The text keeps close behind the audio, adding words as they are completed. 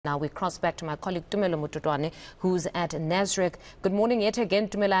Now we cross back to my colleague Tumelo Mututwane, who's at Nasrec. Good morning yet again,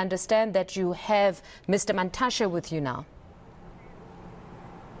 Tumelo. I understand that you have Mr. Mantashe with you now.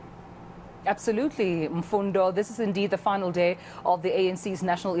 Absolutely, Mfundo. This is indeed the final day of the ANC's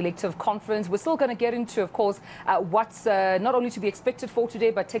National Elective Conference. We're still going to get into, of course, what's not only to be expected for today,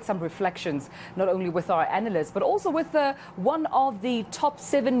 but take some reflections, not only with our analysts, but also with one of the top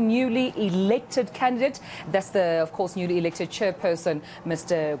 7 newly elected candidates. That's the, of course, newly elected chairperson,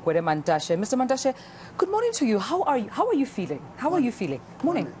 Mr. Gwede Mantashe. Mr. Mantashe, good morning to you. How are you feeling? How are you feeling?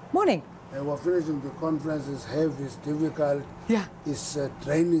 Morning. Morning. We're finishing the conference. It's heavy, it's difficult. Yeah. It's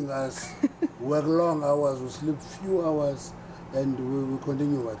draining us. Work long hours, we sleep few hours, and we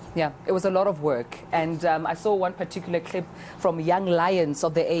continue working. Yeah, it was a lot of work. And I saw one particular clip from young lions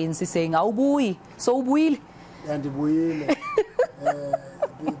of the ANC saying, "Awubui, so buil." And the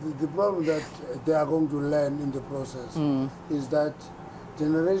problem that they are going to learn in the process is that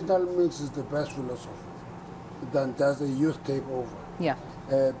generational mix is the best philosophy than does a youth takeover. Yeah.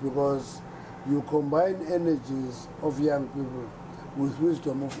 Because you combine energies of young people with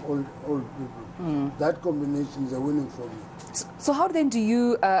wisdom of old people. That combination is a winning formula. So how then do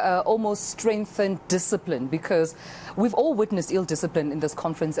you almost strengthen discipline? Because we've all witnessed ill discipline in this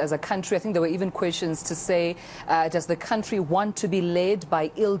conference as a country. I think there were even questions to say, does the country want to be led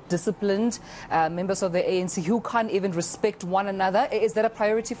by ill-disciplined members of the ANC who can't even respect one another? Is that a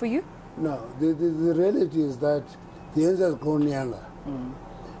priority for you? No, the reality is that the ANC has grown younger.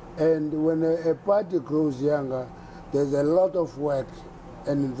 And when a party grows younger, there's a lot of work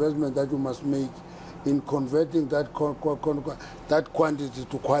and investment that you must make in converting that quantity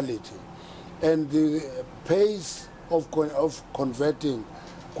to quality. And the pace of converting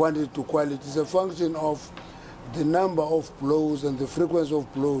quantity to quality is a function of the number of blows and the frequency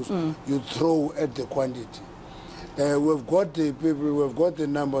of blows you throw at the quantity. We've got the people, we've got the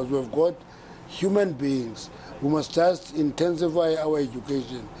numbers, we've got human beings. We must just intensify our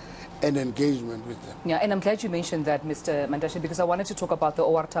education and engagement with them. Yeah, and I'm glad you mentioned that, Mr. Mantashe, because I wanted to talk about the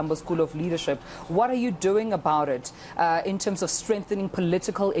OR Tambo School of Leadership. What are you doing about it in terms of strengthening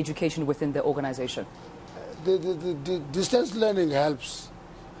political education within the organization? The distance learning helps.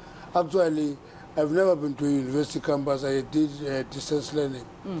 Actually, I've never been to a university campus. I did distance learning.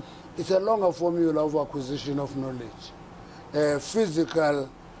 It's a longer formula of acquisition of knowledge. Physical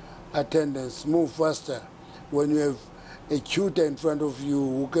attendance move faster when you have a tutor in front of you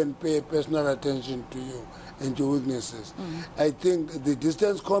who can pay personal attention to you and your weaknesses. I think the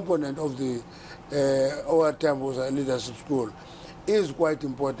distance component of the OR Tambo Leadership School is quite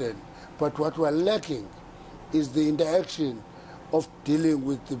important. But what we're lacking is the interaction of dealing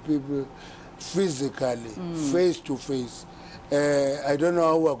with the people physically, face to face. I don't know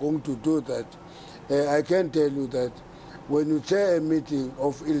how we're going to do that. I can tell you that when you chair a meeting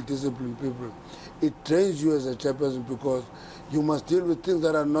of ill-disciplined people, it trains you as a chairperson because you must deal with things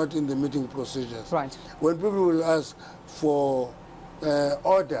that are not in the meeting procedures. Right. When people will ask for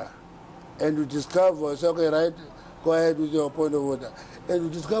order, and you discover, say, okay, right, go ahead with your point of order, and you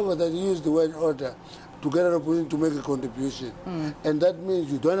discover that you use the word order to get an opportunity to make a contribution. And that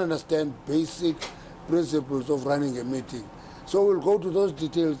means you don't understand basic principles of running a meeting. So we'll go to those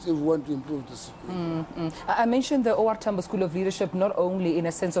details if we want to improve the situation. I mentioned the OR Tambo School of Leadership not only in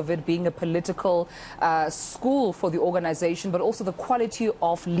a sense of it being a political school for the organization, but also the quality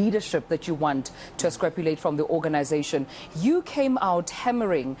of leadership that you want to extrapolate from the organization. You came out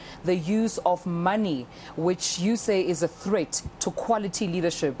hammering the use of money, which you say is a threat to quality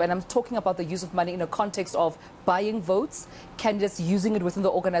leadership. And I'm talking about the use of money in a context of buying votes, candidates using it within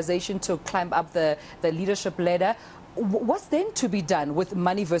the organization to climb up the leadership ladder. What's then to be done with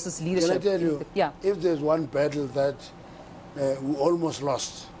money versus leadership? Can I tell you, if there's one battle that we almost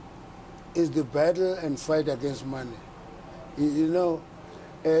lost, is the battle and fight against money. You know,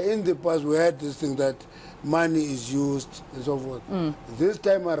 in the past we had this thing that money is used and so forth. This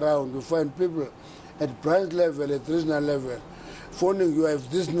time around we find people at branch level, at regional level, phoning you, have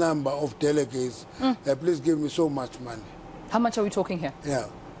this number of delegates, please give me so much money. How much are we talking here? Yeah,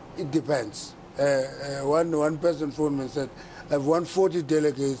 it depends. One person phoned me and said, I've won 40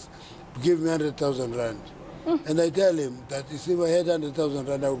 delegates, give me 100,000 rand. And I tell him that if I had 100,000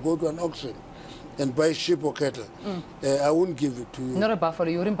 rand, I would go to an auction and buy sheep or cattle. I wouldn't give it to you. Not a buffalo,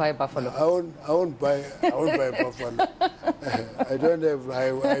 you wouldn't buy a buffalo. I won't buy a buffalo. I don't have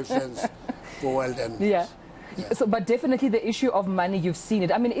high fence for wild animals. Yeah. So, but definitely the issue of money, you've seen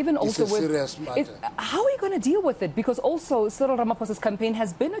it. I mean, even also it's a serious matter. How are you going to deal with it? Because also Cyril Ramaphosa's campaign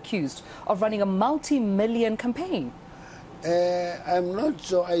has been accused of running a multi-million campaign. I'm not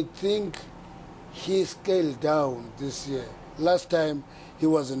sure. I think he scaled down this year. Last time he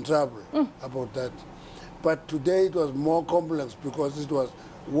was in trouble about that. But today it was more complex because it was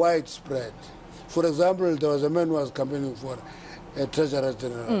widespread. For example, there was a man who was campaigning for a Treasurer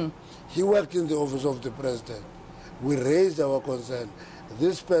General. He worked in the office of the President. We raised our concern.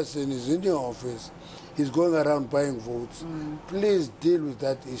 This person is in your office. He's going around buying votes. Please deal with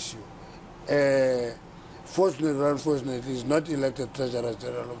that issue. Fortunately or unfortunately, he's not elected Treasurer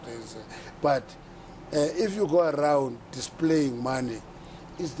General of the ANC. But if you go around displaying money,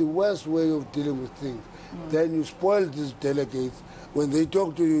 it's the worst way of dealing with things. Then you spoil these delegates. When they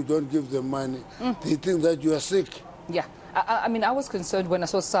talk to you, you don't give them money. They think that you are sick. Yeah. I mean, I was concerned when I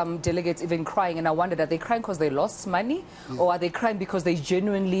saw some delegates even crying, and I wondered, are they crying because they lost money, or are they crying because they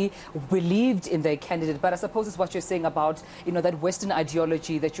genuinely believed in their candidate? But I suppose it's what you're saying about, you know, that Western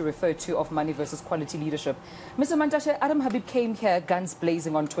ideology that you refer to of money versus quality leadership. Mr. Mantashe, Adam Habib came here guns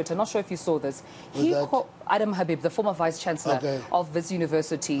blazing on Twitter. Not sure if you saw this. He called Adam Habib, the former vice-chancellor of this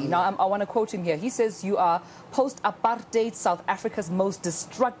university. Now, I want to quote him here. He says, "You are post-apartheid South Africa's most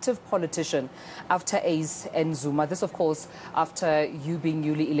destructive politician after Ace and Zuma." This, of course, after you being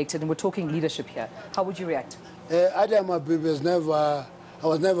newly elected, and we're talking leadership here. How would you react? Adam Habib I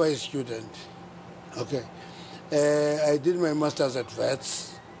was never a student. Okay. I did my master's at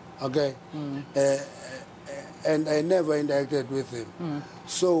Wits. Okay. And I never interacted with him.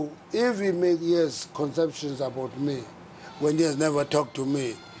 So if he has conceptions about me when he has never talked to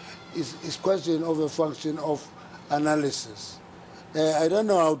me, it's question of a function of analysis. I don't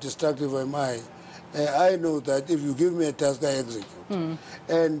know how destructive am I. I know that if you give me a task, I execute.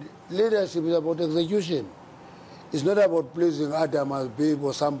 And leadership is about execution. It's not about pleasing Adam Habib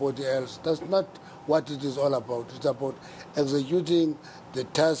or somebody else. That's not what it is all about. It's about executing the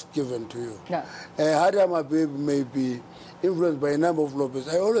task given to you. Yeah. Adam Habib may be influenced by a number of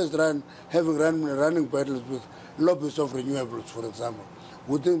lobbyists. I always running battles with lobbyists of renewables, for example.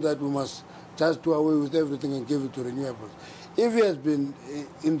 We think that we must just do away with everything and give it to renewables. If he has been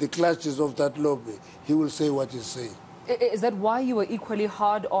in the clutches of that lobby, he will say what he's saying. Is that why you were equally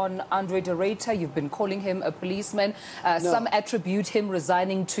hard on Andre de Ruyter? You've been calling him a policeman. No. Some attribute him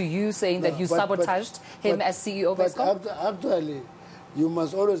resigning to you, saying that you sabotaged him as CEO of ESCOM. Actually, you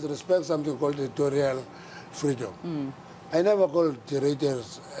must always respect something called editorial freedom. I never called de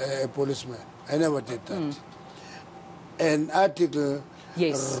Ruyter a policeman. I never did that. An article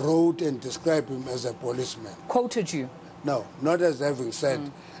wrote and described him as a policeman. Quoted you? No, not as having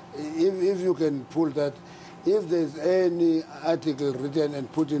said. If you can pull that, if there's any article written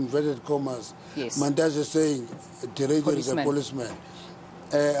and put in inverted commas, Mantashe saying de Ruyter is a policeman,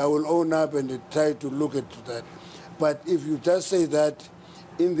 I will own up and try to look at that. But if you just say that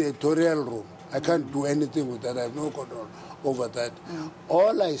in the editorial room, I can't do anything with that. I have no control over that.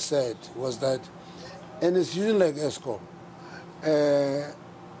 All I said was that an institution like ESCOM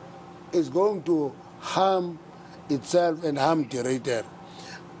is going to harm itself and harm de Ruyter.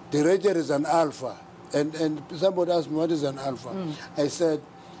 De Ruyter is an alpha. And somebody asked me, what is an alpha? I said,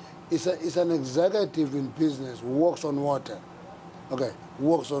 it's an executive in business who walks on water. Okay,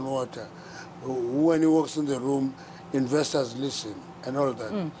 walks on water. When he walks in the room, investors listen and all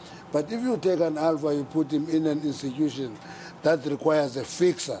that. But if you take an alpha, you put him in an institution that requires a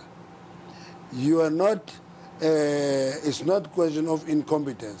fixer, you are not, it's not a question of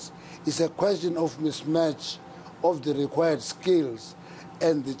incompetence. It's a question of mismatch of the required skills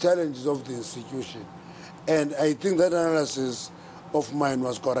and the challenges of the institution. And I think that analysis of mine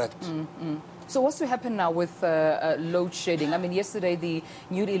was correct. So what's to happen now with load shedding? I mean, yesterday the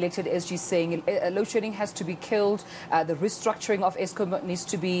newly elected SG saying load shedding has to be killed, the restructuring of ESCOM needs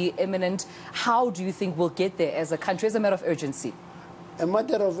to be imminent. How do you think we'll get there as a country, as a matter of urgency? A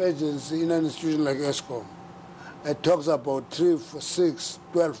matter of urgency in an institution like ESCOM, it talks about 3, 6,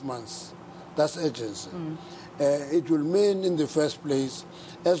 12 months. That's urgency. It will mean, in the first place,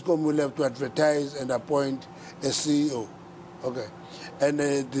 ESCOM will have to advertise and appoint a CEO. Okay. And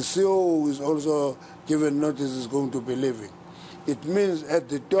the CEO who is also given notice is going to be leaving. It means at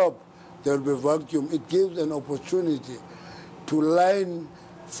the top there will be a vacuum. It gives an opportunity to line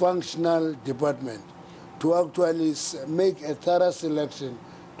functional department to actually make a thorough selection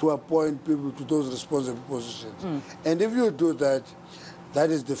to appoint people to those responsible positions. And if you do that, that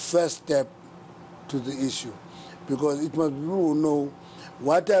is the first step to the issue. Because it must be people who know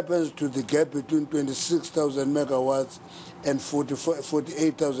what happens to the gap between 26,000 megawatts and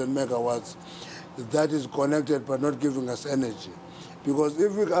 48,000 megawatts that is connected but not giving us energy. Because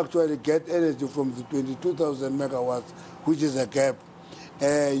if we actually get energy from the 22,000 megawatts, which is a gap,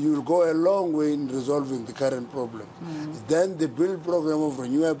 you will go a long way in resolving the current problem. Then the build program of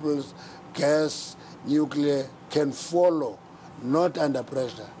renewables, gas, nuclear can follow not under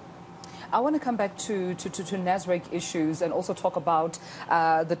pressure. I want to come back to Nasrec issues and also talk about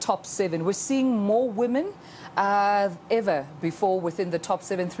the top 7. We're seeing more women ever before within the top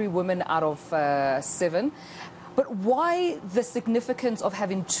 7, 3 women out of 7. But why the significance of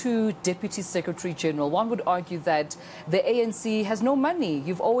having 2 Deputy Secretary General? One would argue that the ANC has no money.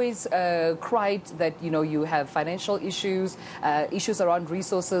 You've always cried that, you have financial issues, issues around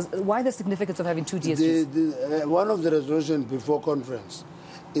resources. Why the significance of having 2 DSGs? One of the resolutions before conference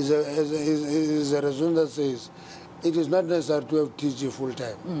is a resolution that says it is not necessary to have TG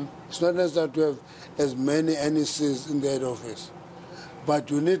full-time. It's not necessary to have as many NECs in the head office. But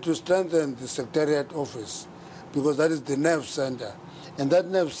you need to strengthen the Secretariat office, because that is the nerve center. And that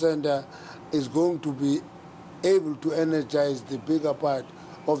nerve center is going to be able to energize the bigger part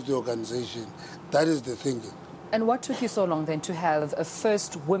of the organization. That is the thinking. And what took you so long then to have a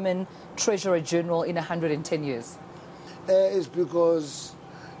first women Treasurer General in 110 years? It's because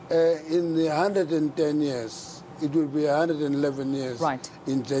in the 110 years, it will be 111 years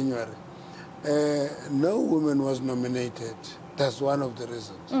in January. No woman was nominated. That's one of the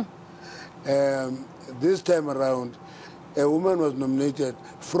reasons. This time around, a woman was nominated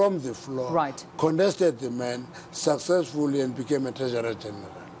from the floor, contested the man successfully, and became a Treasurer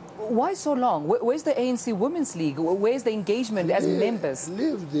General. Why so long? Where's the ANC Women's League? Where's the engagement as members?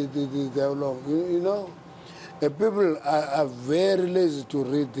 Leave the long. You know, people are very lazy to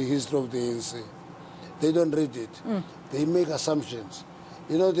read the history of the ANC. They don't read it. They make assumptions.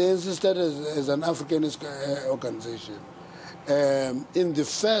 You know, the ANC started as an Africanist organization. In the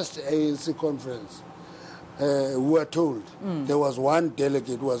first ANC conference, we were told there was one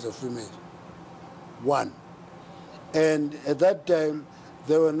delegate who was a female. One. And at that time,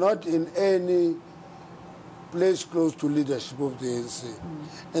 they were not in any place close to leadership of the ANC.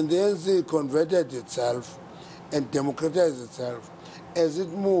 And the ANC converted itself and democratized itself. As it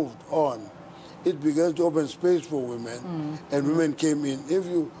moved on, it began to open space for women, and women came in. If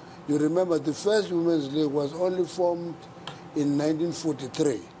you remember, the first Women's League was only formed in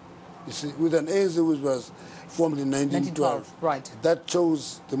 1943, you see, with an ANC which was formed in 1912. That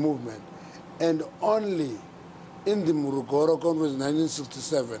chose the movement. And only in the Murugoro Conference in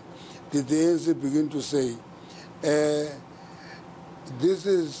 1967 did the ANC begin to say, this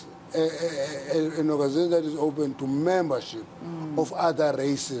is an organization that is open to membership of other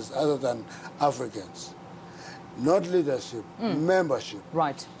races other than Africans. Not leadership, membership.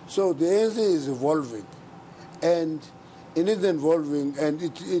 So the ANC is evolving, and in its evolving, and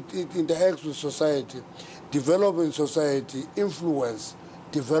it interacts with society, developing society, influence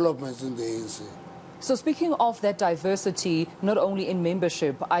developments in the ANC. So speaking of that diversity, not only in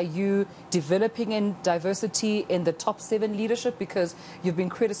membership, are you developing in diversity in the top 7 leadership? Because you've been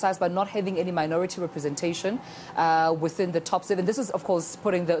criticized by not having any minority representation within the top 7. This is, of course,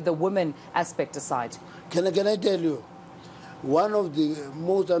 putting the women aspect aside. Can I tell you, one of the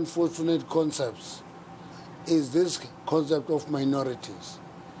most unfortunate concepts is this concept of minorities.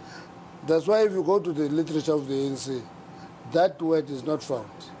 That's why if you go to the literature of the ANC, that word is not found.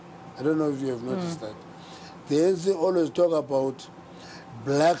 I don't know if you have noticed that. The ANC always talk about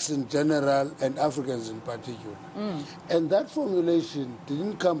blacks in general and Africans in particular. And that formulation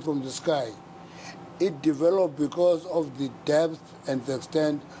didn't come from the sky. It developed because of the depth and the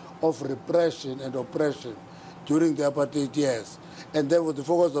extent of repression and oppression during the apartheid years. And therefore the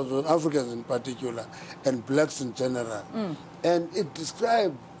focus was on Africans in particular and blacks in general. And it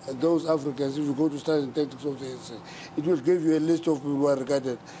described those Africans. If you go to study in tactics of the ANC, it will give you a list of people who are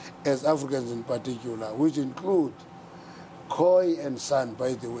regarded as Africans in particular, which include Khoi and San,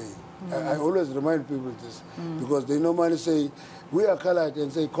 by the way. I always remind people this, because they normally say, we are colored,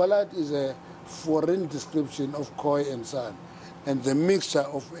 and say colored is a foreign description of Khoi and San, and the mixture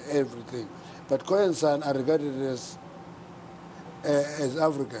of everything. But Khoi and San are regarded as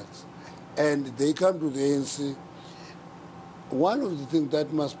Africans, and they come to the ANC. One of the things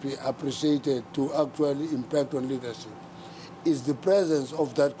that must be appreciated to actually impact on leadership is the presence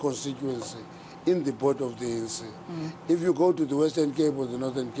of that constituency in the board of the ANC. If you go to the Western Cape or the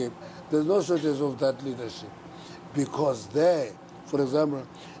Northern Cape, there's no shortage of that leadership, because there, for example,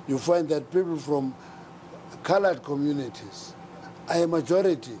 you find that people from colored communities are a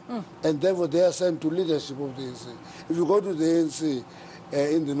majority, and therefore they are sent to leadership of the ANC. If you go to the ANC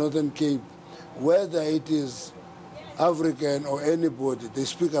in the Northern Cape, whether it is African or anybody, they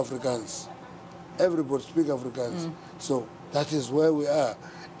speak Afrikaans. Everybody speaks Afrikaans. So that is where we are.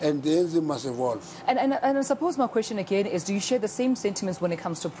 and the ANC must evolve. And I suppose my question again is, do you share the same sentiments when it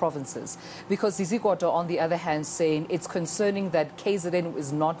comes to provinces? Because Zizigoto, on the other hand, saying it's concerning that KZN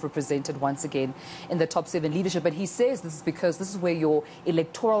is not represented once again in the top 7 leadership. But he says this is because this is where your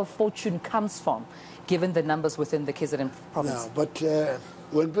electoral fortune comes from, given the numbers within the KZN province. No, but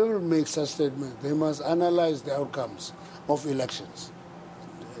when people make such statements, they must analyze the outcomes of elections.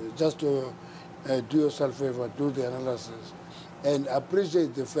 Just to do yourself a favor, do the analysis, and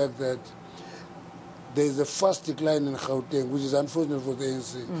appreciate the fact that there is a fast decline in Gauteng, which is unfortunate for the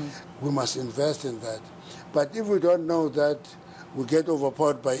ANC. We must invest in that. But if we don't know that, we get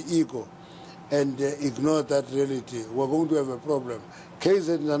overpowered by ego and ignore that reality, we're going to have a problem.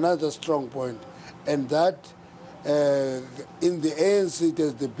 KZN is another strong point, and that in the ANC it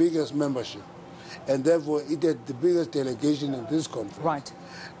has the biggest membership, and therefore it had the biggest delegation in this conference. Right.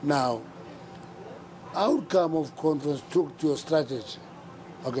 Now, outcome of conference took to a strategy.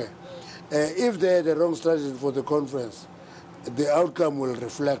 Okay. If they had a wrong strategy for the conference, the outcome will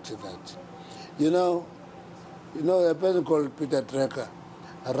reflect that. You know, a person called Peter Drucker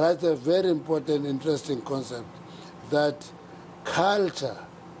writes a very important, interesting concept that culture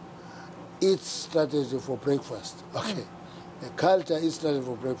eats strategy for breakfast. Okay. Culture eats strategy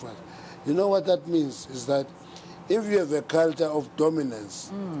for breakfast. You know what that means is that if you have a culture of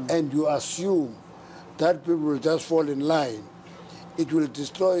dominance and you assume that people will just fall in line, it will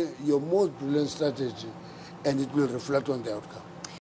destroy your most brilliant strategy and it will reflect on the outcome.